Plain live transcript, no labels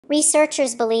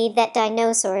Researchers believe that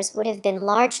dinosaurs would have been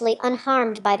largely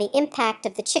unharmed by the impact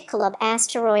of the Chicxulub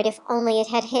asteroid if only it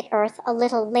had hit Earth a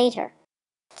little later.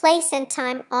 Place and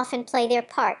time often play their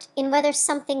part in whether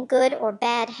something good or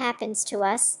bad happens to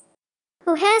us.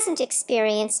 Who hasn't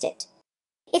experienced it?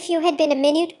 If you had been a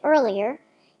minute earlier,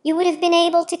 you would have been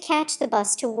able to catch the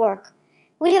bus to work,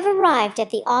 would have arrived at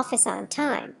the office on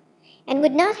time, and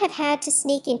would not have had to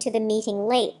sneak into the meeting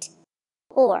late.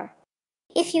 Or,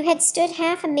 if you had stood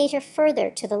half a meter further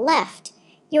to the left,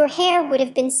 your hair would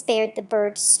have been spared the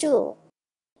bird's stool.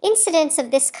 Incidents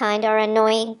of this kind are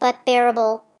annoying but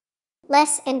bearable,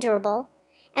 less endurable,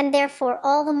 and therefore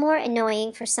all the more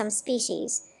annoying for some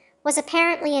species, was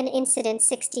apparently an incident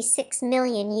 66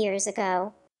 million years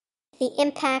ago. The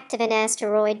impact of an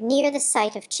asteroid near the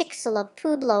site of Chicxulub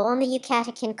Pueblo on the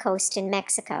Yucatecan coast in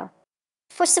Mexico.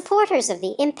 For supporters of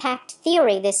the impact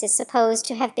theory, this is supposed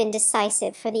to have been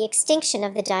decisive for the extinction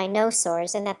of the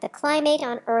dinosaurs and that the climate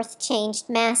on Earth changed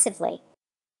massively.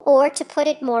 Or, to put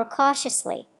it more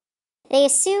cautiously, they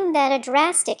assume that a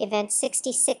drastic event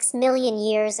 66 million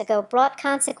years ago brought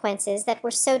consequences that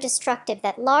were so destructive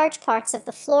that large parts of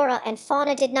the flora and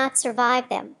fauna did not survive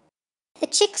them. The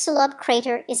Chicxulub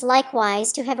crater is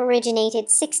likewise to have originated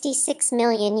 66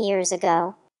 million years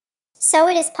ago. So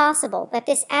it is possible that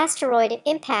this asteroid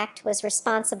impact was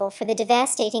responsible for the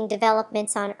devastating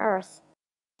developments on Earth.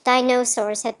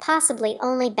 Dinosaurs had possibly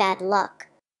only bad luck.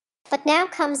 But now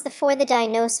comes the for the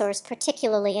dinosaurs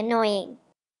particularly annoying.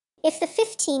 If the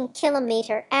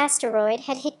 15-kilometer asteroid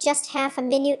had hit just half a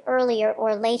minute earlier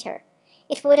or later,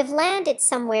 it would have landed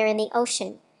somewhere in the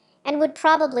ocean and would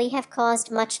probably have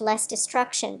caused much less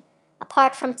destruction,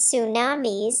 apart from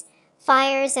tsunamis,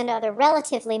 fires, and other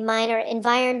relatively minor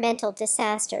environmental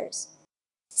disasters.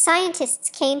 Scientists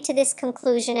came to this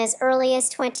conclusion as early as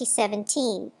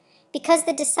 2017, because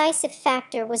the decisive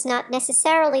factor was not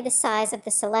necessarily the size of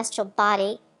the celestial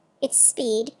body, its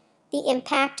speed, the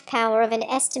impact power of an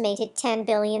estimated 10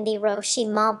 billion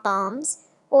Hiroshima bombs,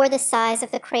 or the size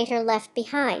of the crater left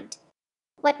behind.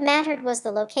 What mattered was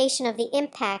the location of the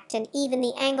impact and even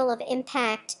the angle of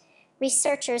impact,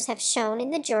 researchers have shown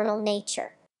in the journal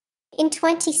Nature. In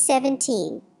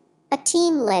 2017, a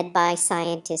team led by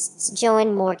scientists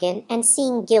Joan Morgan and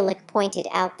Sean Gillick pointed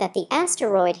out that the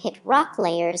asteroid hit rock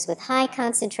layers with high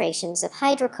concentrations of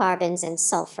hydrocarbons and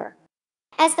sulfur.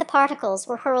 As the particles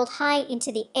were hurled high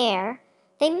into the air,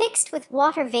 they mixed with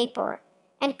water vapor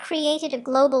and created a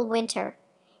global winter,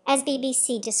 as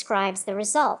BBC describes the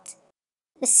result.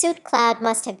 The soot cloud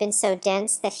must have been so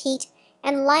dense that heat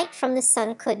and light from the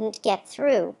sun couldn't get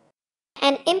through.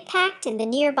 An impact in the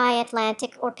nearby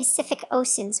Atlantic or Pacific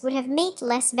oceans would have made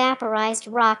less vaporized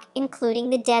rock, including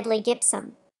the deadly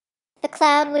gypsum. The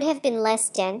cloud would have been less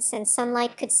dense and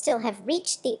sunlight could still have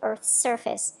reached the Earth's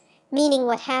surface, meaning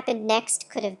what happened next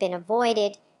could have been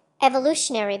avoided,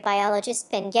 evolutionary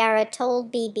biologist Ben Gara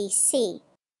told BBC.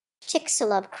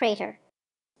 Chicxulub crater.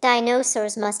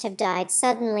 Dinosaurs must have died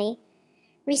suddenly,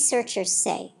 researchers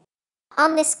say.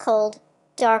 On this cold,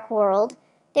 dark world,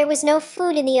 there was no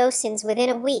food in the oceans within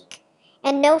a week,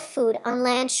 and no food on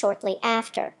land shortly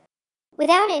after.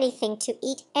 Without anything to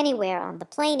eat anywhere on the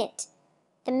planet,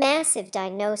 the massive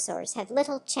dinosaurs had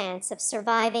little chance of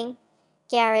surviving,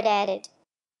 Garrett added.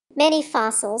 Many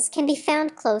fossils can be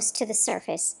found close to the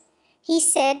surface, he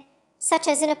said, such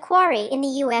as in a quarry in the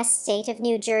U.S. state of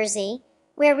New Jersey,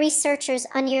 where researchers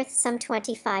unearthed some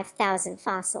 25,000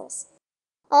 fossils.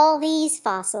 All these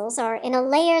fossils are in a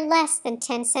layer less than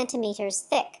 10 centimeters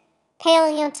thick,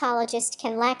 paleontologist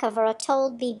Ken Lackover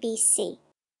told BBC.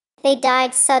 They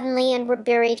died suddenly and were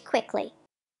buried quickly.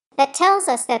 That tells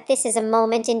us that this is a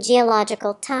moment in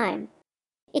geological time.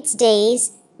 It's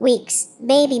days, weeks,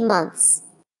 maybe months.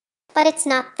 But it's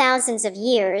not thousands of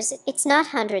years, it's not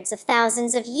hundreds of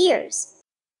thousands of years.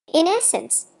 In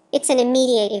essence, it's an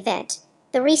immediate event,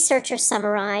 the researcher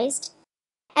summarized.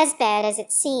 As bad as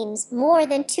it seems, more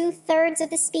than 2/3 of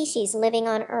the species living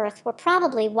on Earth were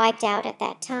probably wiped out at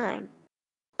that time.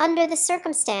 Under the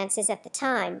circumstances at the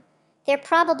time, there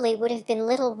probably would have been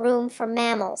little room for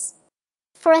mammals.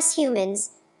 For us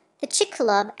humans, the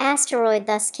Chicxulub asteroid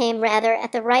thus came rather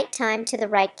at the right time to the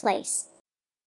right place.